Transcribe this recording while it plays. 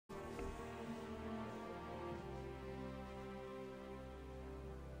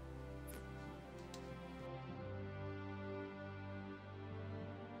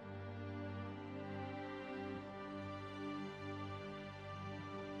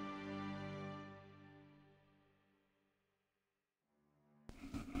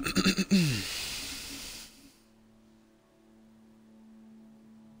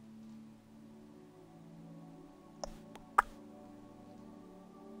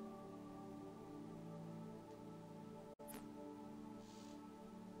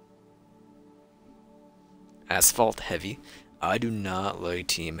Asphalt heavy. I do not like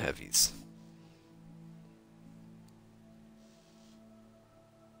team heavies.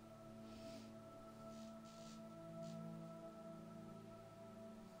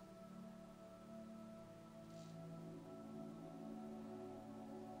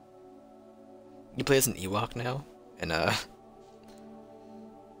 You play as an Ewok now in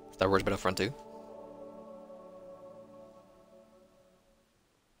Star Wars Battlefront 2?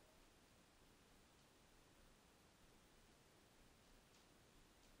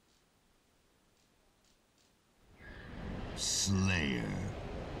 Slayer.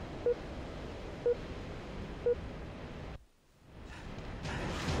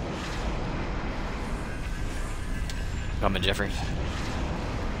 Coming, Jeffrey.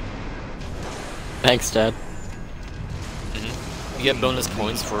 Thanks, Dad. You get bonus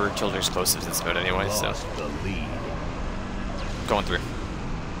points for killed explosives in this mode anyway, so. Going through.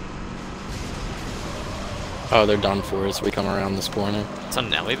 Oh, they're done for as we come around this corner. It's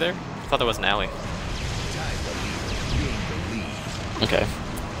an alley there? I thought there was an alley. Okay.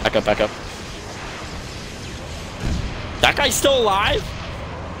 Back up, back up. That guy's still alive?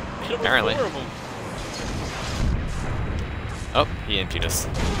 Apparently. Oh, he impeded us.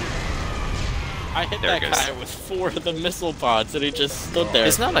 I hit There that it goes. guy with 4 of the missile pods and he just stood there.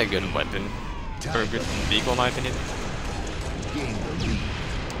 It's not a good weapon. Or a good vehicle in my opinion.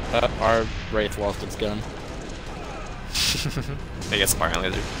 Our Wraith lost its gun. I guess Spartan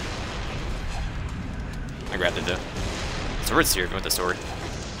Laser. I grabbed it though. Sword's here with the sword.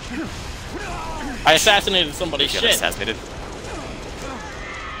 I assassinated somebody. You got Shit. assassinated.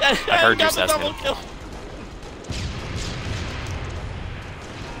 I heard you assassinated.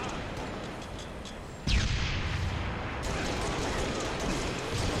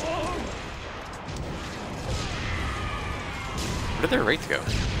 Where did their wraith go?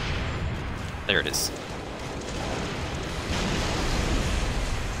 There it is.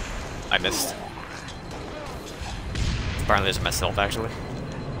 I missed. Spartan Laser myself, actually.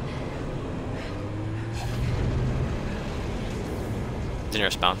 It's in your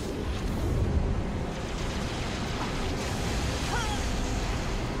spawn.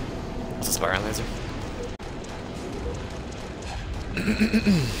 It's a Spartan Laser.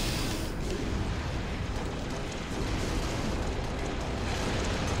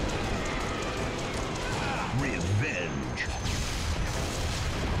 Revenge.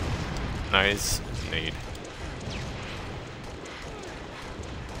 Nice nade.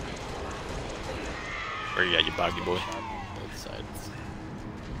 Where you at, you boggy boy? Both sides.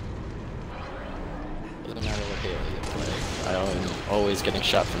 Doesn't matter what Halo you play. I'm always getting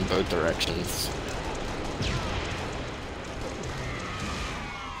shot from both directions.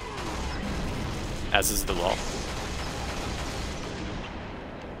 As is the wall.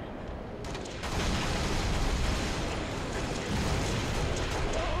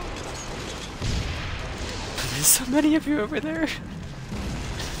 There's so many of you over there.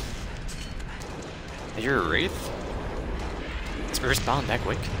 You're a wraith? Let's respawn that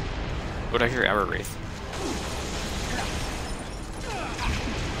quick. What I hear, our wraith.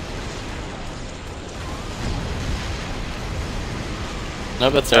 No,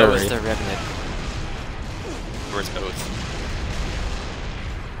 that's our Oh, it's Wraith. the Revenant. Or it's both.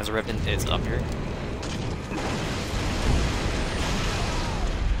 As a Revenant is up here.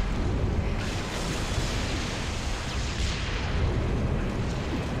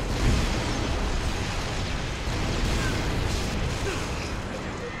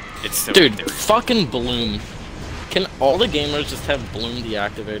 It's so Dude, there. fucking Bloom. Can all the gamers just have Bloom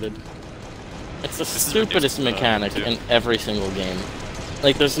deactivated? It's the stupidest mechanic in every single game.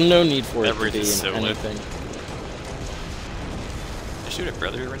 Like, there's no need for it to be in so lit. anything. I shoot a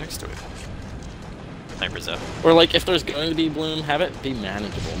brother right next to it. Sniper's up. Or, like, if there's going to be Bloom, have it be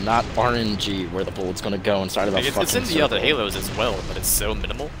manageable, not RNG, where the bullet's gonna go inside of a Like, fucking it's in the circle. other Halos as well, but it's so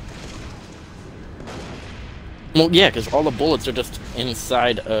minimal. Well, yeah, because all the bullets are just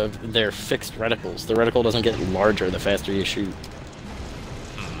inside of their fixed reticles. The reticle doesn't get larger the faster you shoot.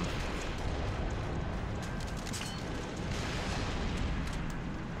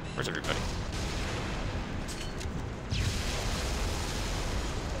 Where's everybody?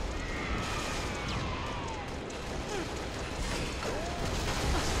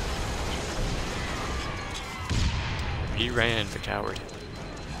 He ran, the coward.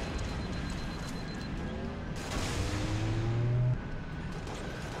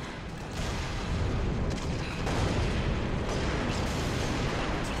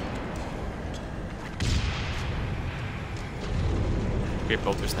 We have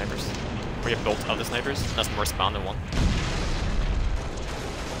both their snipers. We have both other snipers. That's more spawn than one.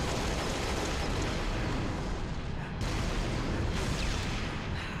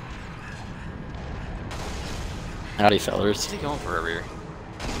 Howdy, fellers. What's he going for over here?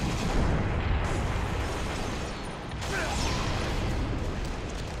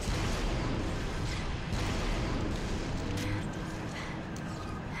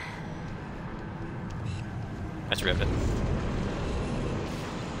 That's ribbit.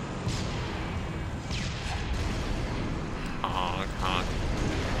 Honk, honk.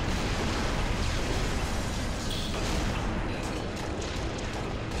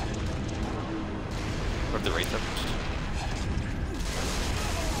 Where'd the wraith up?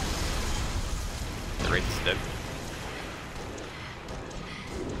 The wraith is dead.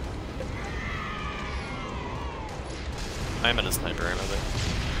 I'm at a sniper ammo there.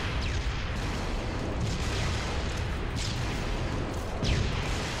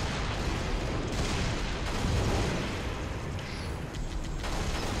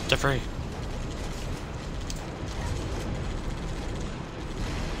 Jeffrey.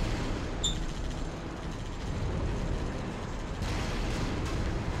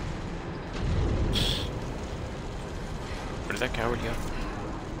 Where did that coward go?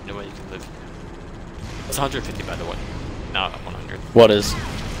 No way you can live. It's 150 by the way. Not 100. What is?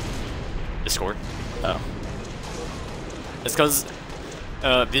 The score. Oh. It's because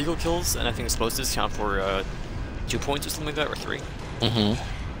vehicle kills and I think explosives count for 2 points or something like that, or 3. Mm-hmm.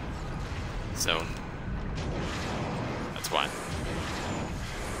 So that's why.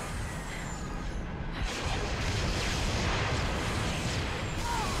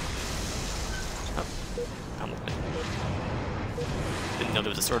 Oh, I'm with me. Didn't know there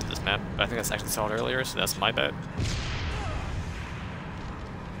was a sword to this map, but I think I actually saw it earlier, so that's my bad.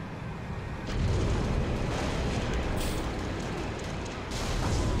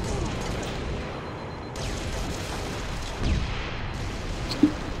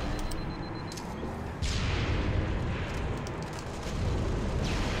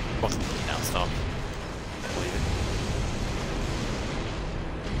 Both of them now stop. I believe it.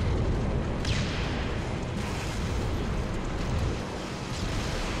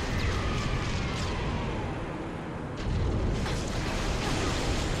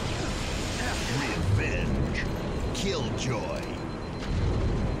 Revenge. Killjoy.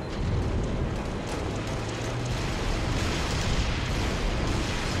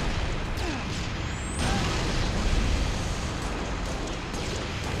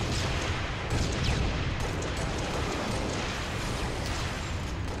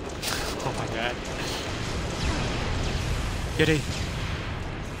 Oh my god. Giddy.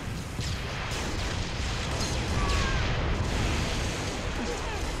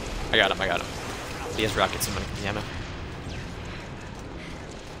 I got him, I got him. He has rockets in the ammo.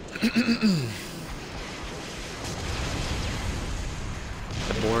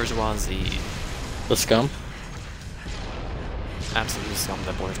 The bourgeoisie. The scum? Absolutely scum,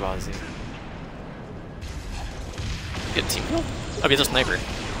 the bourgeoisie. Good team kill. Oh, he's a sniper.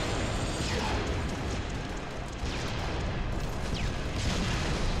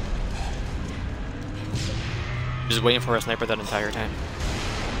 Just waiting for a sniper that entire time.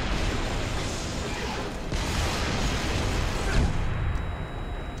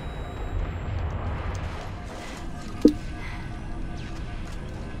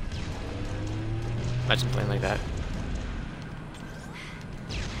 Imagine playing like that.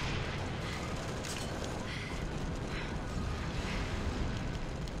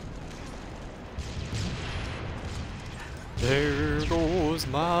 There goes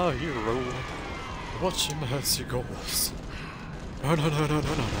my hero. Watch him as he goes. No, no, no, no, no,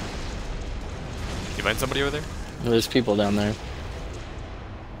 no. You find somebody over there? There's people down there.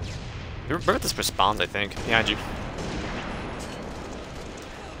 You're about this spawns, I think. Behind you.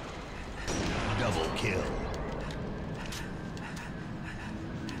 Double kill.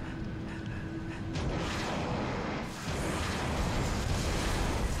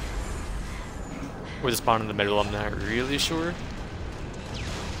 Where's the spawn in the middle? I'm not really sure.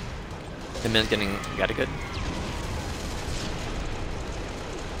 The man's getting got it good.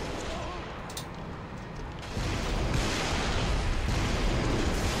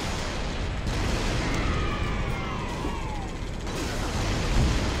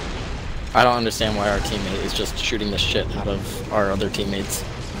 I don't understand why our teammate is just shooting the shit out of our other teammates.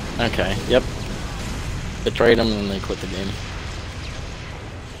 Okay, yep. Betrayed them and they quit the game.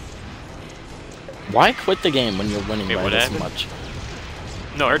 Why quit the game when you're winning by this much?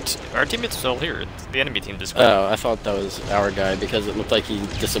 No, our teammate's still here. The enemy team just quit. Oh, I thought that was our guy because it looked like he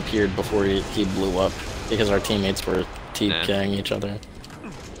disappeared before he blew up because our teammates were TKing each other.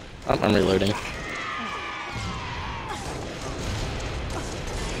 I'm reloading.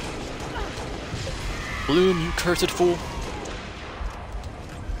 Bloom, you cursed fool.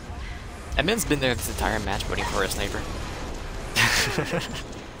 That man's been there this entire match waiting for a sniper.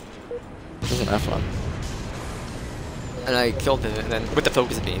 Isn't that fun? And I killed him, and then with the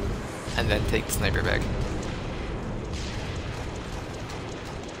focus beam, and then take the sniper back.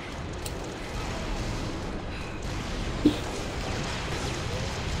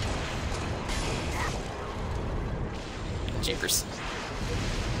 Jeepers.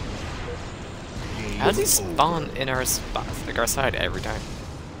 How does he spawn in our spot, like our side every time?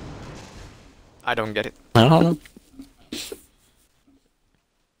 I don't get it. I don't know.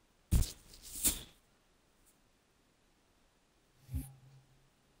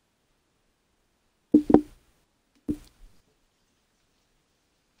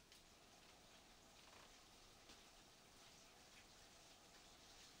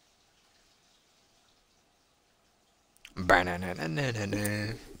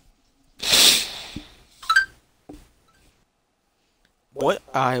 Ba-na-na-na-na-na. What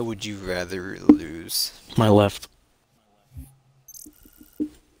eye would you rather lose? My left.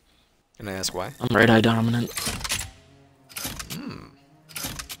 Can I ask why? I'm right eye dominant.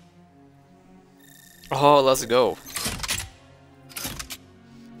 Oh, let's go.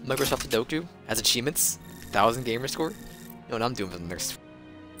 Microsoft Sudoku has achievements, 1,000 gamer score. You know what I'm doing for the next.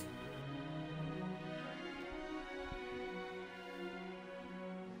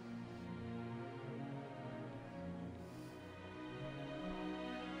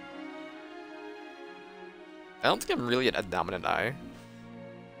 I don't think I'm really a dominant eye.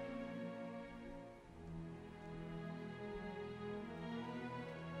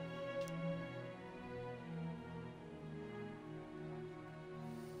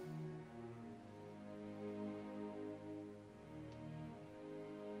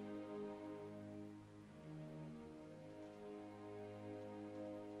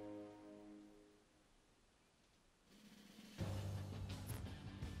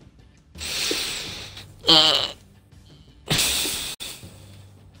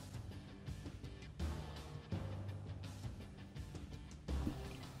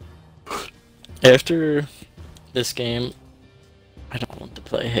 After this game, I don't want to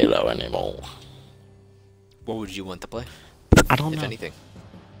play Halo anymore. What would you want to play, I don't if know. anything?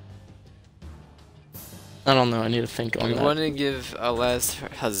 I don't know. I need to think on If you that. want to give a last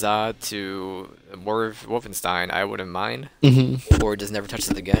huzzah to Wolfenstein, I wouldn't mind. Or just never touch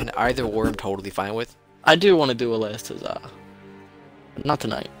it again. Either or I'm totally fine with. I do want to do a last huzzah. But not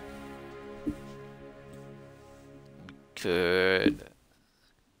tonight. Could...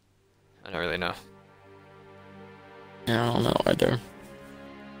 I don't really know. Yeah, I don't know either.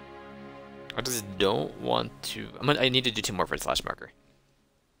 I just don't want to... I need to do 2 more for the slash marker.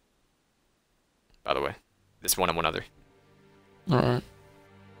 By the way. This one and one other. Alright.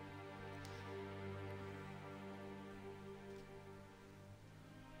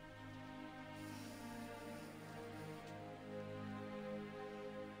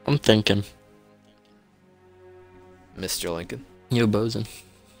 I'm thinking. Mr. Lincoln. Yo, Bosun.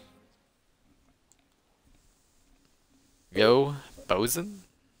 Yo, Bosun?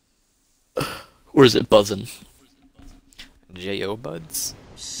 Or is it buzzin'? J.O. Buds?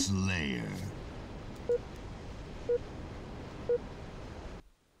 Slayer.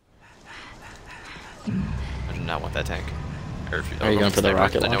 I do not want that tank. Are you going for the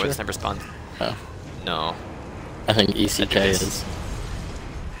rocket I know launcher? it's never spawned. Oh. No. I think ECK is.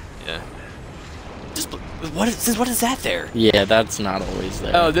 Yeah. Just what is that there? Yeah, that's not always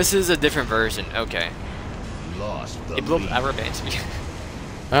there. Oh, this is a different version. Okay. Lost the It blew lead. up our Banshee.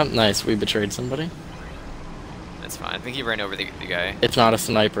 Oh, nice. We betrayed somebody. That's fine. I think he ran over the guy. It's not a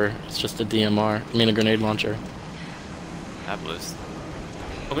sniper. It's just a DMR. I mean, a grenade launcher. That blows.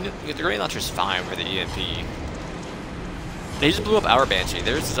 But the grenade launcher's fine for the EMP. They just blew up our Banshee.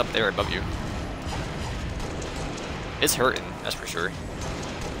 Theirs is up there above you. It's hurting, that's for sure.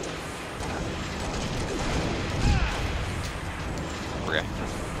 Okay.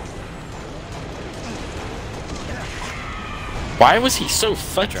 Why was he so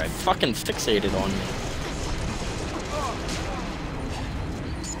fucking fixated on me?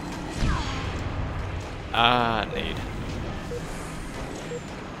 Nade.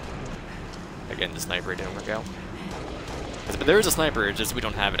 Again, the sniper didn't work out. But there is a sniper, it's just we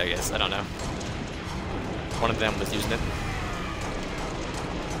don't have it, I guess. I don't know. One of them was using it.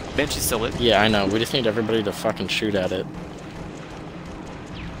 Banshee's still lit. Yeah, I know. We just need everybody to fucking shoot at it.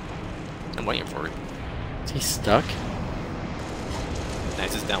 I'm waiting for it. Is he stuck?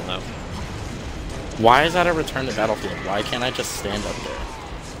 Nice, it's down low. Why is that a return to battlefield? Why can't I just stand up there?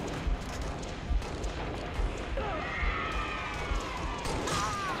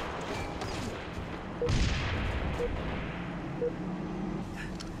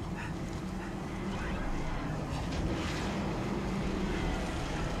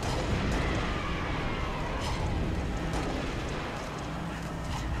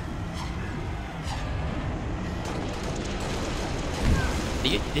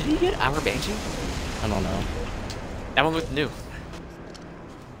 Did he get our Banshee? I don't know. That one looked new.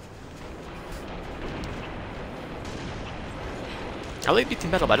 I like big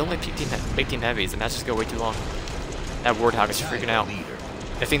team metal, but I don't like big team heavies. The matches go way too long. That Warthog is freaking out.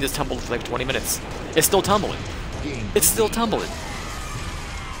 I think this tumbled for like 20 minutes. It's still tumbling. It's still tumbling.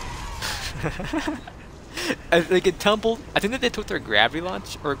 I think it tumbled. I think that they took their gravity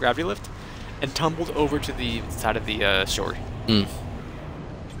launch or gravity lift and tumbled over to the side of the shore. Mm.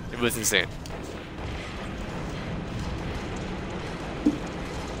 It was insane.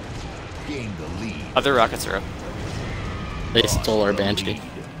 Gain the lead. Other rockets are up. They stole our Banshee.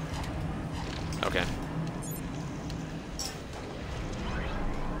 Okay.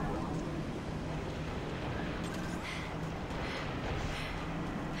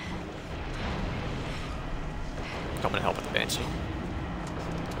 I'm gonna help with the Banshee.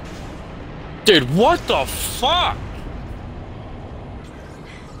 Dude, what the fuck?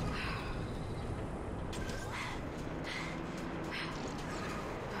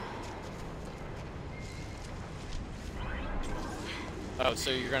 Oh,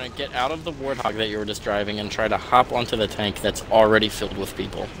 so you're gonna get out of the Warthog that you were just driving and try to hop onto the tank that's already filled with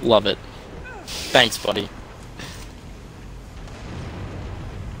people. Love it. Thanks, buddy.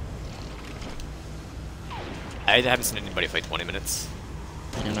 I haven't seen anybody fight 20 minutes.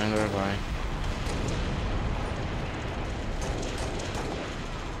 Yeah, neither have I.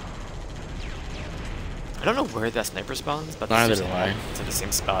 I don't know where that sniper spawns, but Neither do I. it's at the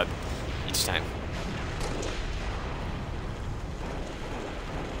same spot each time.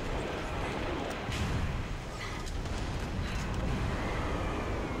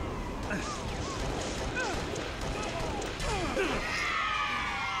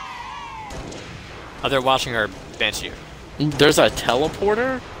 Oh, they're watching our Banshee. There's a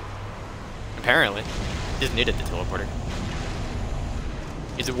teleporter? Apparently. He just needed the teleporter.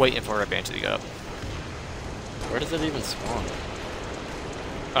 He's waiting for our Banshee to go up. Where does it even spawn?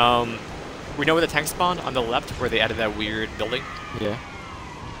 We know where the tank spawned on the left, where they added that weird building. Yeah.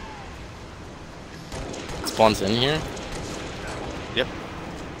 It spawns in here? Yep.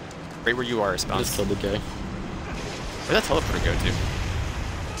 Right where you are, it spawns. Just killed the guy. Where'd that teleporter go to?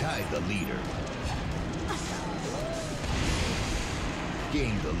 Tied the leader.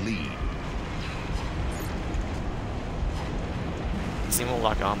 Gain the lead. It seemed to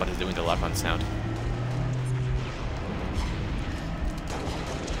lock on, but it's doing the lock on sound.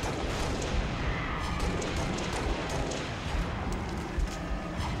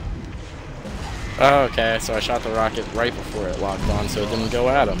 Oh, okay, so I shot the rocket right before it locked on, so it didn't go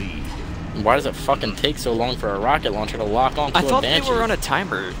at him. Why does it fucking take so long for a rocket launcher to lock on to I a thought Banshee? they were on a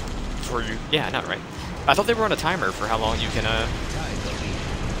timer for you. Yeah, not right. I thought they were on a timer for how long you can,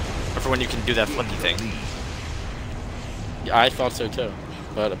 or for when you can do that flippy thing. Yeah, I thought so too,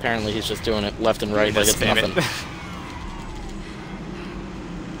 but apparently he's just doing it left and right like it's Spam nothing. it.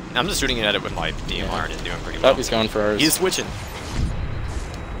 I'm just shooting at it with my DMR and it's doing pretty well. Oh, he's going for ours. He's switching.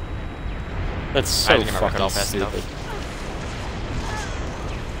 That's I so didn't get my rocket fucking off fast stupid. enough.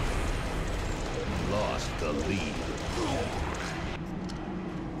 Lost the lead.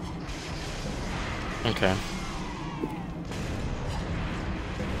 Okay.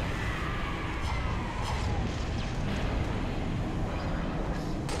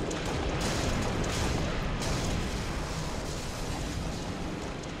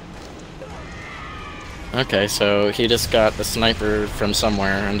 Okay, so he just got the sniper from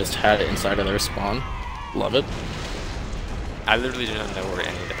somewhere and just had it inside of their spawn. Love it. I literally didn't know where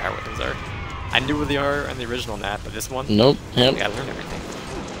any of the power weapons are. I knew where they are on the original map, but this one, Nope. Yep. I learned everything.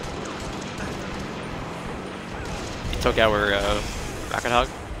 He took our rocket hog.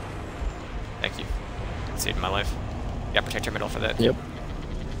 Thank you. Saved my life. Got protector medal for that. Yep.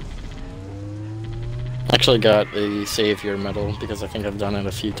 Actually got the savior medal because I think I've done it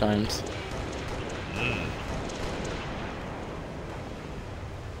a few times.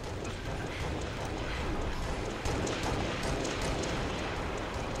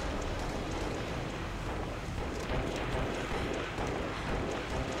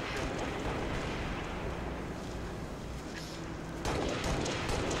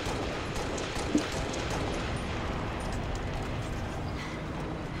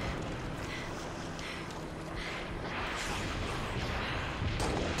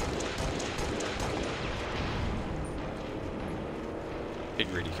 Big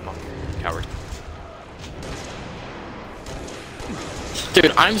Rudy, come on. Coward.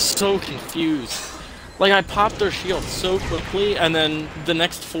 Dude, I'm so confused. Like, I popped their shield so quickly, and then the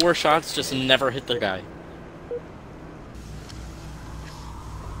next 4 shots just never hit the guy.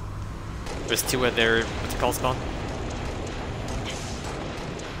 There's 2 at their, what's it called, spawn?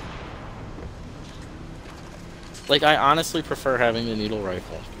 Like, I honestly prefer having the needle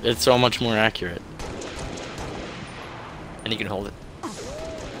rifle. It's so much more accurate. And you can hold it.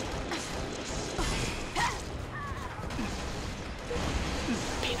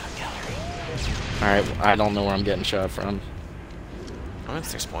 Peanut gallery. Alright, I don't know where I'm getting shot from. I have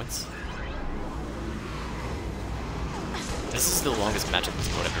 6 points. This is the longest match of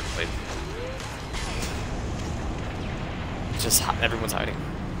this mode I've ever played. It's just everyone's hiding.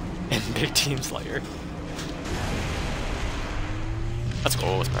 And big team Slayer. Let's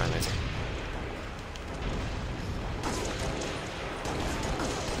go, it's probably amazing.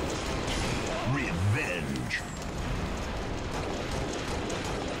 Revenge.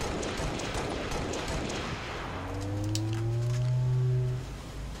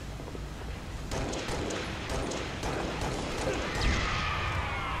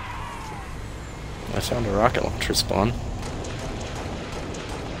 I found a rocket launcher spawn.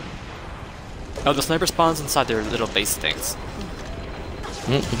 Oh, the sniper spawns inside their little base things.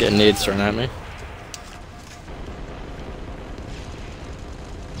 I'm getting nades thrown at me.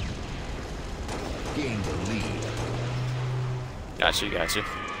 Gain the lead. Gotcha, gotcha.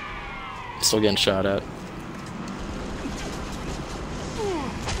 Still getting shot at.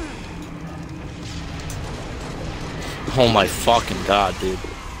 Oh my fucking god, dude.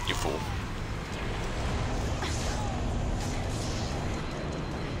 You fool.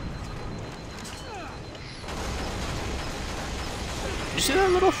 Did you see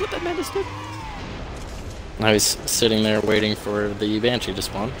that little flip that man just did? I was sitting there waiting for the Banshee to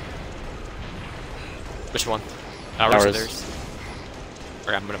spawn. Which one? Ours or Ours. theirs?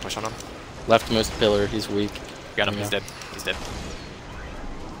 Okay, I'm gonna push on him. Leftmost pillar, he's weak. Got him, Yeah. he's dead. He's dead.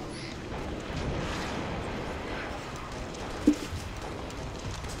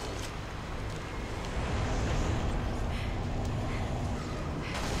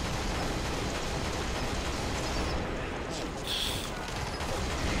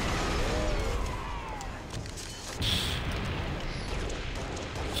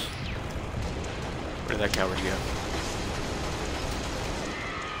 Where did that coward go?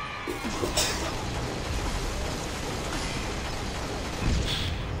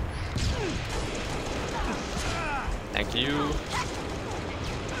 Thank you.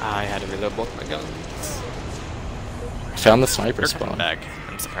 I had to reload both my guns. Found the sniper They're coming spawn. back.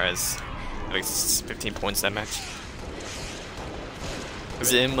 I'm surprised. At least 15 points that match.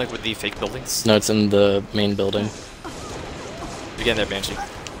 Is it in like with the fake buildings? No, it's in the main building. You get in there, Banshee.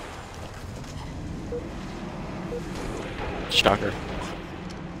 Shocker.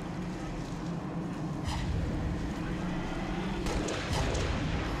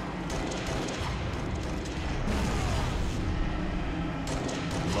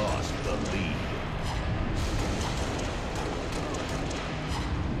 Lost the lead.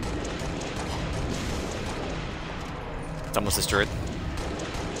 It's almost destroyed.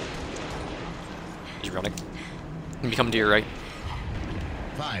 He's running. He's coming to your right.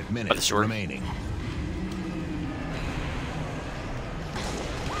 5 minutes shore. remaining.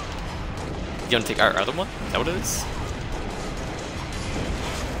 You wanna take our other one? Is that what it is?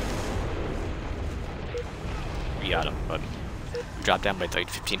 We got him, but we dropped down by like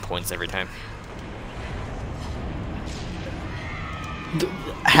 15 points every time.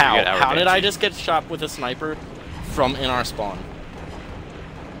 How? get our How did I Banshee. just get shot with a sniper from in our spawn?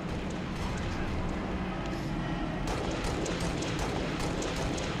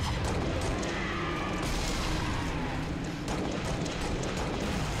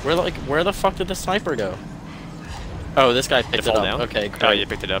 Where the fuck did the sniper go? Oh, this guy picked it fall up. down? Okay, Oh, great. you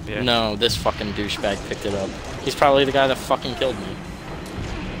picked it up, yeah. No, this fucking douchebag picked it up. He's probably the guy that fucking killed me.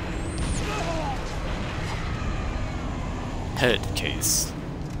 Head case.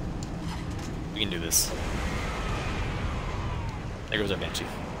 We can do this. There goes our Banshee.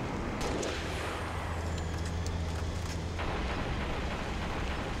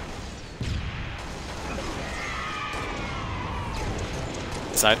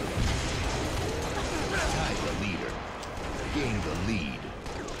 Side. Tie the leader. Gain the lead.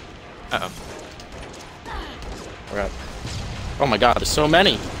 Uh-oh. We're up. Oh my god, there's so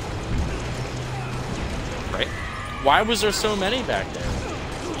many. Right? Why was there so many back there?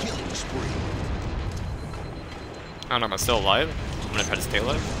 Killing spree. I don't know, am I still alive? I'm gonna try to stay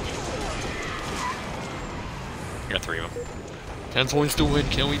alive. I got 3 of them. 10 points to win,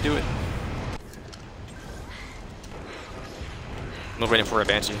 can we do it? I'm waiting for a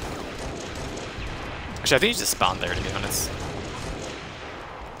Banshee. Actually, I think he's just spawned there, to be honest.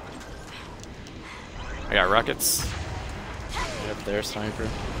 I got rockets. Up there, sniper.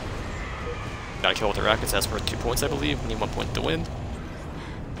 Gotta kill with the rockets. That's worth 2 points, I believe. We need 1 point to win.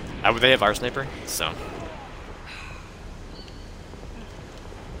 They have our sniper, so.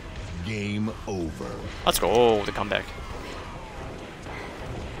 Game over. Let's go. Oh, the comeback.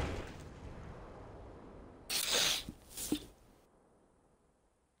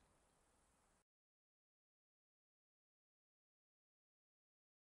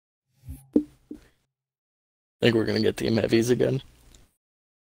 I think we're gonna get team heavies again.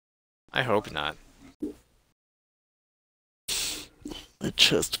 I hope not. My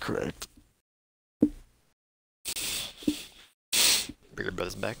chest cracked. Bring your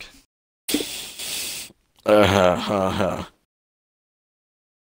brothers back. Uh-huh.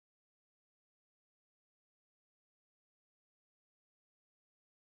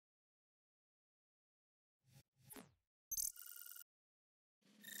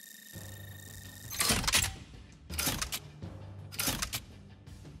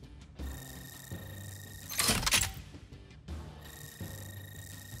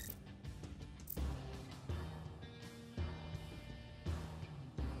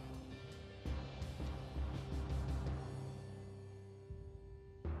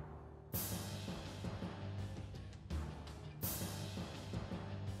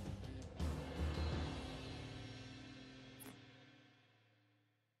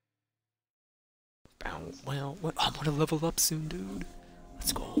 Well, what? I'm gonna level up soon, dude.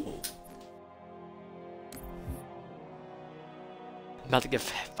 Let's go. I'm about to get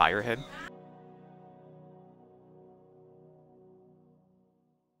Firehead.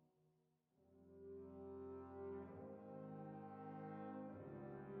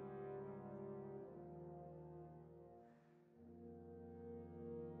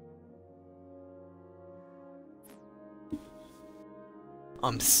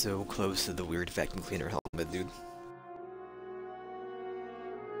 I'm so close to the weird vacuum cleaner helmet, dude.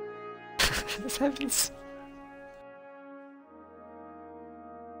 This happens.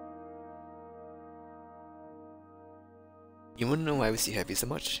 You wanna know why we see Heavy so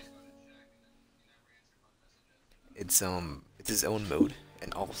much? It's his own mode,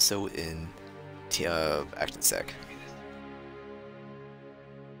 and also in Action Sec.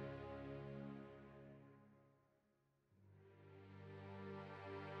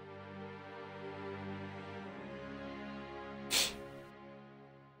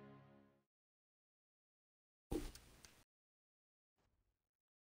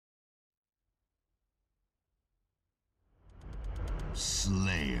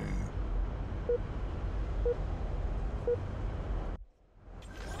 Slayer.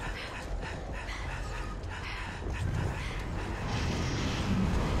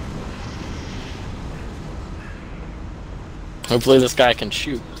 Hopefully this guy can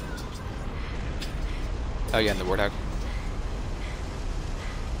shoot. Oh yeah, and the Warthog.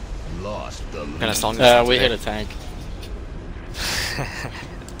 Lost the lead. Kind of song. We hit a tank.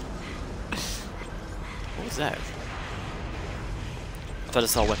 What was that? I thought I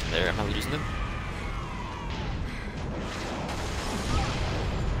saw a weapon there. Am I losing it?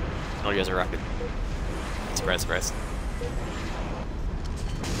 Oh, you guys are rocket. Surprise, surprise.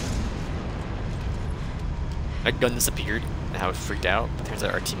 My gun disappeared, and how it freaked out. But turns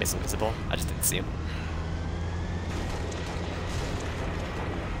out our teammate's invisible. I just didn't see him.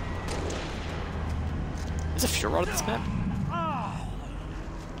 There's a fuel rod on this map?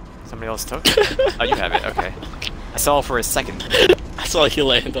 Somebody else took? Oh, you have it. Okay. I saw it for a second. I saw you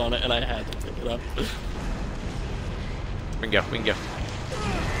land on it and I had to pick it up. We can go. We can go.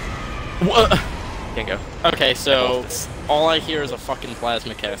 What? Can't go. Okay, so all I hear is a fucking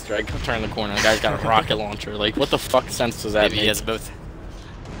plasma caster. I turn the corner, the guy's got a rocket launcher. Like, what the fuck sense does that Maybe make? he has both.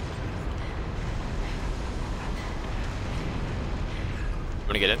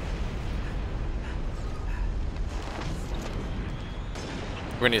 Wanna get it?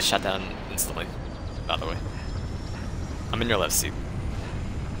 We're gonna get shot down instantly, by the way. I'm in your left seat.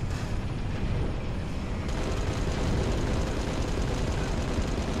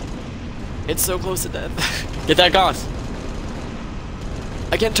 It's so close to death. Get that gas!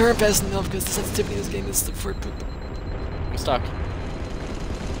 I can't turn fast enough because the sensitivity of this game is for poop. I'm stuck.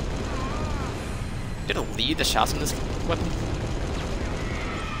 Did it lead the shots from this weapon?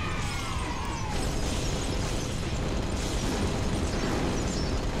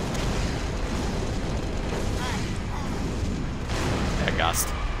 Yeah, Ghost.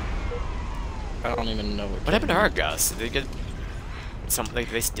 I don't even know What happened to our Ghost? Did they get something? Did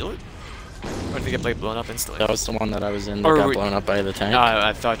they steal it? Or did they get like blown up instantly? That was the one that I was in that Or got we- blown up by the tank.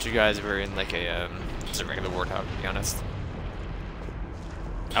 I thought you guys were in like a just a regular Warthog, to be honest.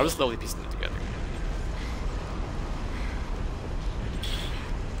 I was slowly piecing it together.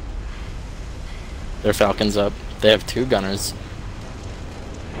 Their Falcon's up. They have 2 gunners.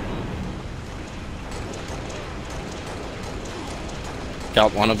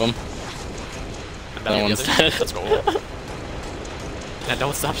 Got one of them. Bounty one's the other. dead. Let's go. And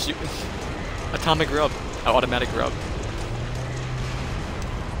don't stop shooting. Atomic rub. Oh, automatic rub.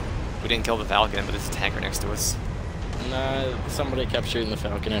 We didn't kill the Falcon, but there's a tanker next to us. Nah, somebody kept shooting the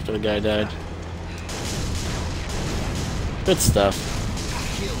Falcon after the guy died. Good stuff.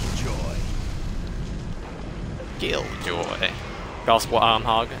 Killjoy. Gospel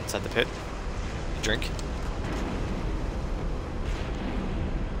hog inside the pit. Drink.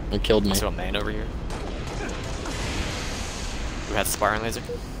 It killed me. Also a man over here. Who has a sparring laser?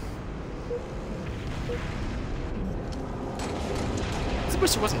 I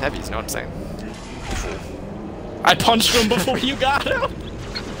wish it wasn't heavy, you know what I'm saying? I punched him before you got him!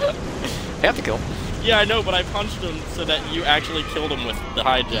 I have to kill. Yeah, I know, but I punched him so that you actually killed him with the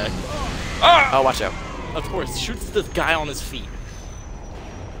hijack. Ah! Oh, watch out. Of course, shoots the guy on his feet.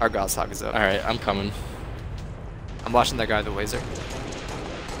 Our God's hog is up. Alright, I'm coming. I'm watching that guy with the laser.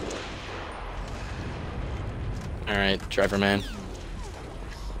 Alright, driver man.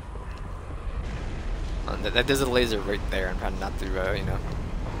 There's a laser right there. I'm trying not to, you know.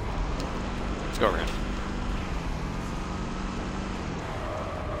 Let's go around.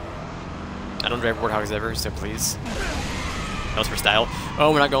 I don't drive warthogs ever, so please. That was for style.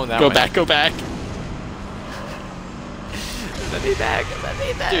 Oh, we're not going that way. Go back, go back. Let me back, let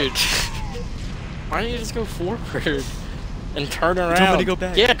me back. Dude, why don't you just go forward and turn around? You told me to go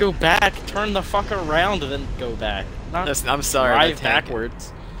back. Yeah, go back. Turn the fuck around and then go back. Not listen, I'm sorry. drive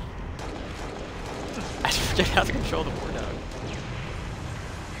backwards. I forget how to control the warthog.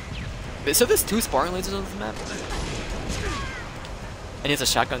 So there's 2 sparring lasers on this map? And he has a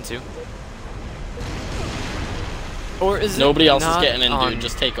shotgun too? Or is Nobody it else is not getting in, on, dude.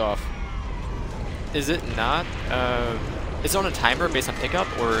 Just take off. Is it not, is it on a timer based on pickup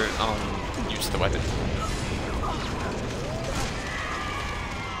or on use of the weapon?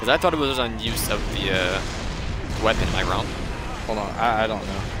 Because I thought it was on use of the weapon, am I wrong? Hold on, I don't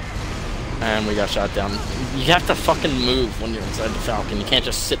know. And we got shot down. You have to fucking move when you're inside the Falcon. You can't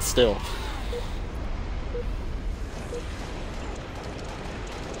just sit still.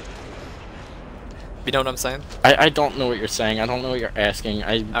 You know what I'm saying? I don't know what you're saying. I don't know what you're asking.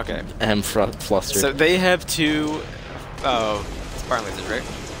 I am flustered. So they have 2 sparring lasers, right?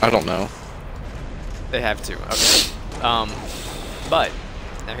 I don't know. They have 2, okay. But,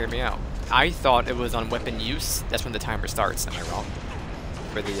 now hear me out. I thought it was on weapon use. That's when the timer starts, am I wrong?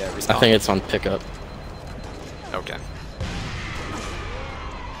 For the respawn. I think it's on pickup. Okay.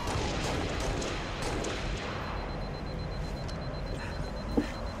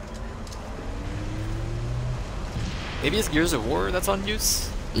 Maybe it's Gears of War that's on use?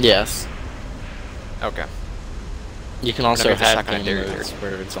 Yes. Okay. You can also have shotgun game here. modes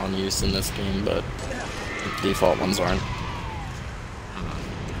where it's on use in this game, but the default ones aren't.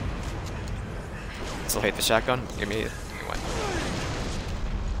 Still hate the shotgun? Give me one.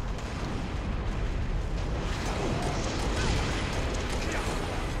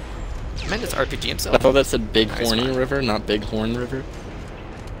 Man, just RPG himself. I thought that said Big Nice Horny one. River, not Big Horn River.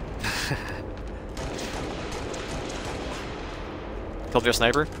 Killed your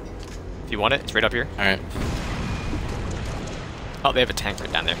sniper. If you want it, it's right up here. Alright. Oh, they have a tank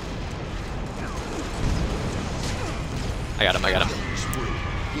right down there. I got him, I got him.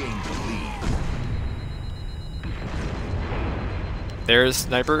 There's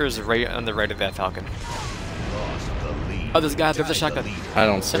sniper is right on the right of that Falcon. Oh, there's a guy there with a shotgun. I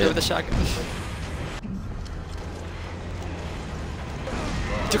don't see There with a it. shotgun.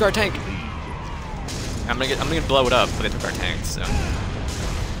 Took our tank. I'm gonna blow it up, but they took our tank, so.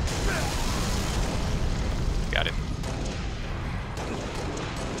 Got it.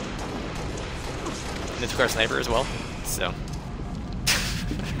 And they took our sniper as well, so.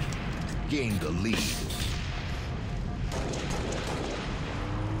 Gained the lead.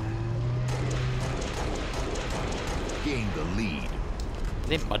 Gained the lead. Is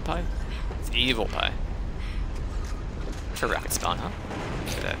name Mud Pie? It's Evil Pie. For rocket spawn, huh?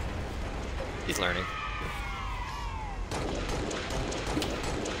 Look at that. He's learning.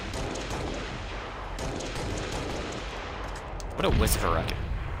 What a whiz of a rocket.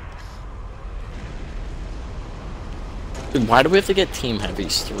 Dude, why do we have to get team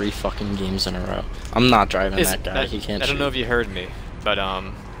heavies 3 fucking games in a row? I'm not driving that guy. He can't I don't shoot. know if you heard me, but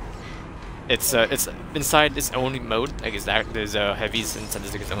it's inside its own mode. Like there's heavies inside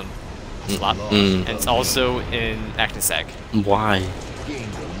its own slot, and it's also in Acting Sag. Why?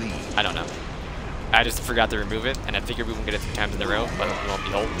 Gained the lead. I don't know. I just forgot to remove it, and I figured we won't get it 3 times in a row, but lo and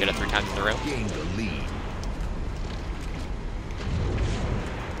behold, we get it 3 times in a row. Gained the lead.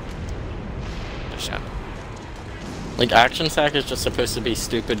 Good shot. Like, Action Sack is just supposed to be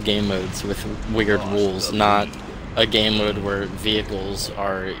stupid game modes with weird rules, not a game mode where vehicles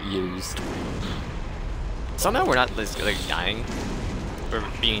are used. Somehow we're not like dying or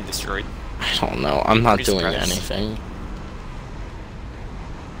being destroyed. I don't know. I'm not Pretty doing surprised. anything.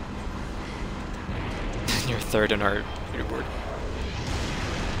 You're third on our leaderboard.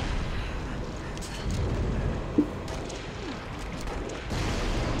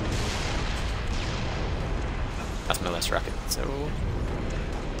 That's my last rocket, so...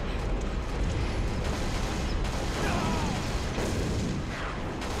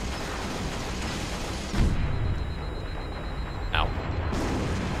 Ow.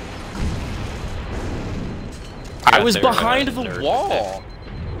 I was there, behind the nerd. wall!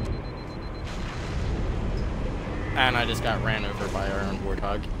 And I just got ran over by our own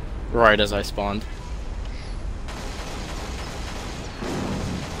warthog. Right as I spawned.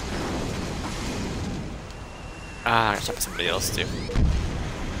 Ah, I shot somebody else too.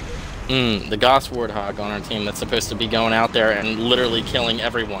 The Goss Warthog on our team that's supposed to be going out there and literally killing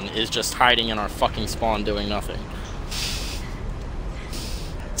everyone is just hiding in our fucking spawn doing nothing.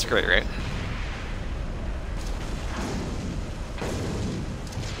 It's great, right?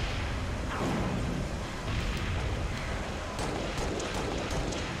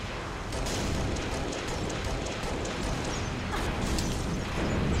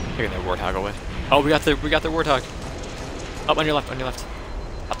 Taking that warthog away. Oh, we got the warthog. Up on your left,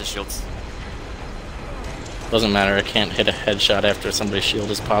 Up the shields. Doesn't matter, I can't hit a headshot after somebody's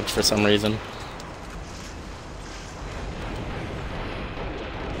shield is popped for some reason.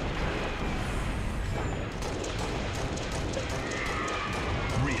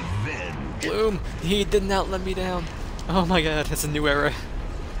 Revenge. Bloom, he did not let me down. Oh my god, that's a new era.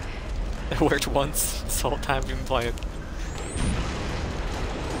 It worked once this whole time we've been playing.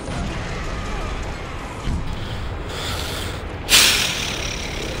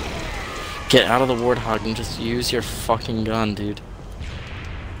 Get out of the Warthog and just use your fucking gun, dude.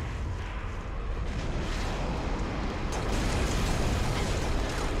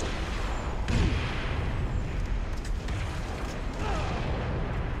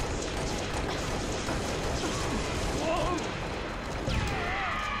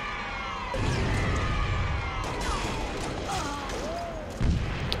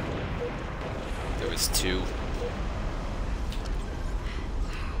 There was two.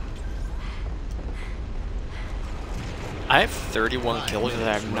 I have 31 kills and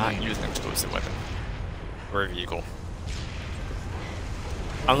I have not used an explosive weapon. Or a vehicle.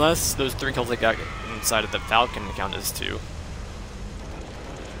 Unless those 3 kills I got inside of the Falcon count as 2.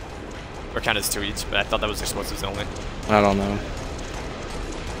 Or count as 2 each, but I thought that was explosives only. I don't know.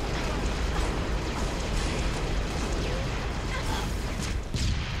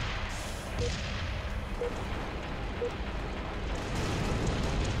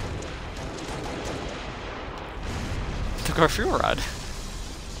 Took our fuel rod.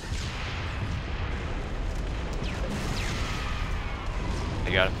 I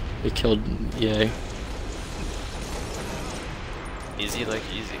got him. We killed EA. Easy like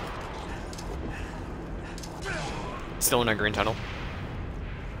easy. Still in our green tunnel.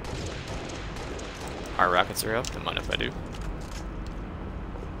 Our rockets are up, don't mind if I do.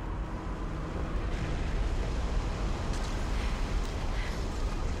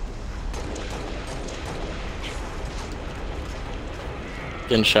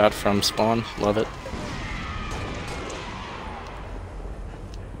 Getting shot from spawn, love it.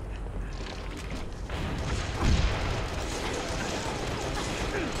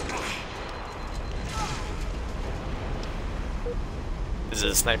 Is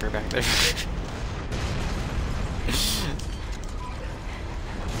it a sniper back there?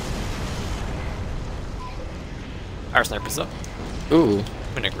 Our sniper's up. Ooh.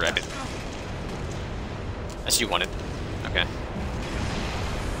 I'm gonna grab it. As you wanted. Okay.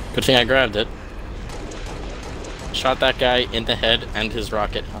 Good thing I grabbed it. Shot that guy in the head and his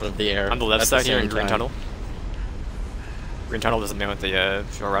rocket out of the air. On the left at side here same in green time. tunnel. Green tunnel doesn't know with the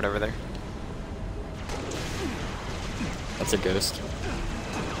fuel rod over there. That's a ghost.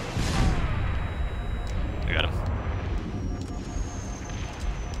 I got him.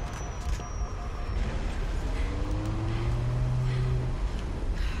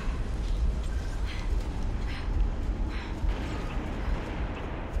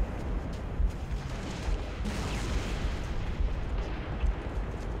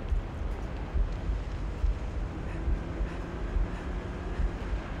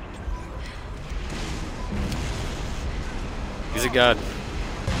 He's a god.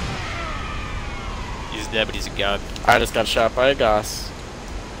 He's dead, but he's a god. I just got shot by a Goss.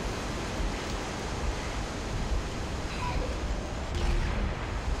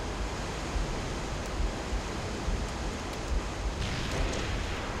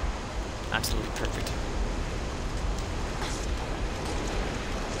 perfect.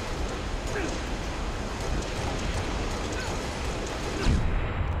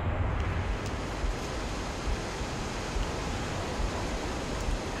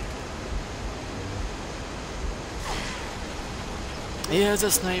 He has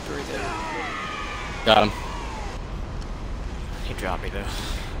a sniper there. Got him. He dropped me though.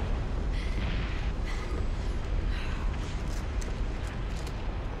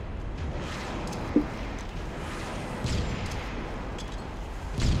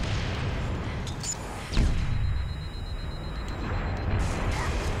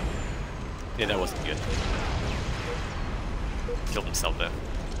 Yeah, that wasn't good. Killed himself though.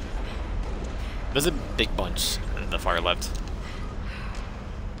 There's a big bunch in the far left.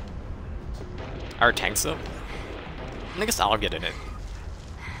 Our tanks up? I guess I'll get in it.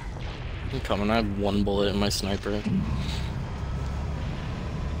 I'm coming. I have 1 bullet in my sniper.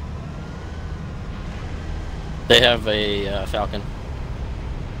 They have a Falcon.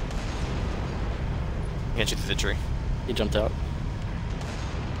 Can't shoot through the tree. He jumped out.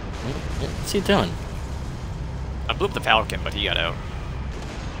 What's he doing? I blew up the Falcon, but he got out.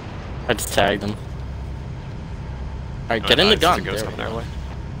 I just tagged him. Alright, get in the gun. There we go.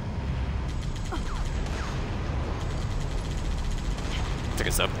 Took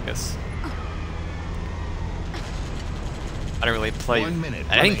us up, I guess. I didn't really play. 1 minute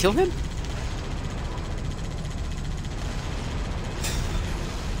I didn't kill him?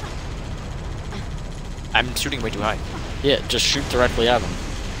 I'm shooting way too high. Yeah, just shoot directly at him.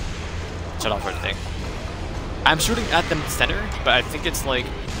 Shut off everything. I'm shooting at the center, but I think it's like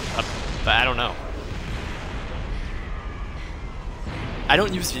up, but I don't know. I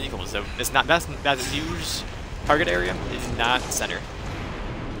don't use vehicles, so it's not that's huge target area is not center.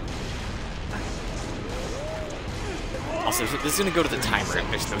 Also, this is gonna go to the timer. It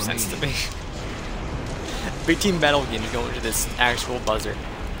makes no sense to me. Big team battle game is going to this actual buzzer.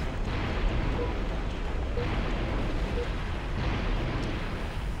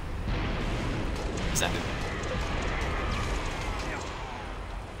 Send it.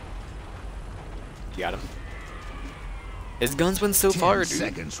 You got him. His guns went so 10 far, dude.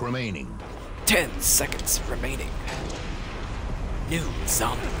 seconds remaining. 10 seconds remaining. New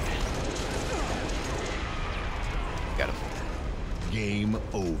zombie. Got him. Game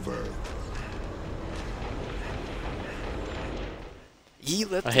over. He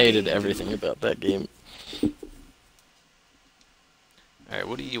left. I hated everything about that game. Alright,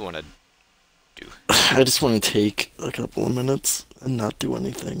 what do you want to do? I just want to take a couple of minutes and not do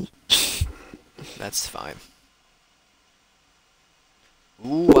anything. That's fine.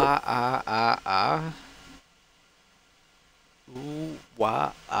 Ooh, ah, ah, ah, ah. Ooh,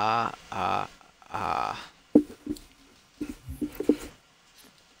 wah, ah, ah, ah.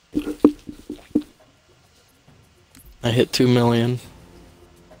 I hit 2 million.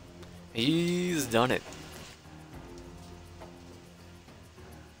 He's done it.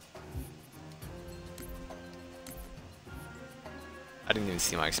 I didn't even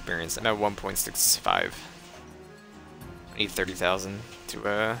see my experience. I'm at 1.65. I need 30,000 to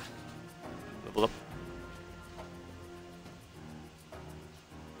level up.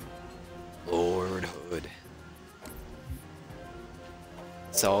 Lord Hood.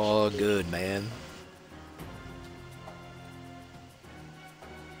 It's all good, man.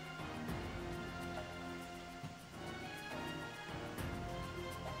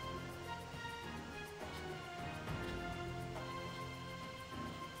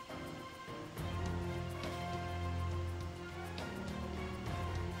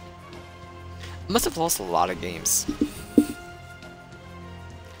 I must have lost a lot of games.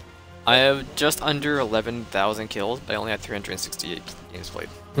 I have just under 11,000 kills, but I only had 368 games played.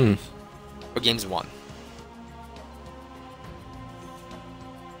 Or games won.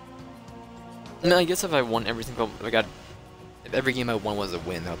 No, I guess if I won every single, if every game I won was a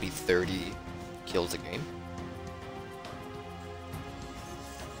win, that would be 30 kills a game.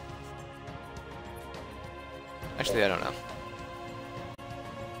 Actually, I don't know.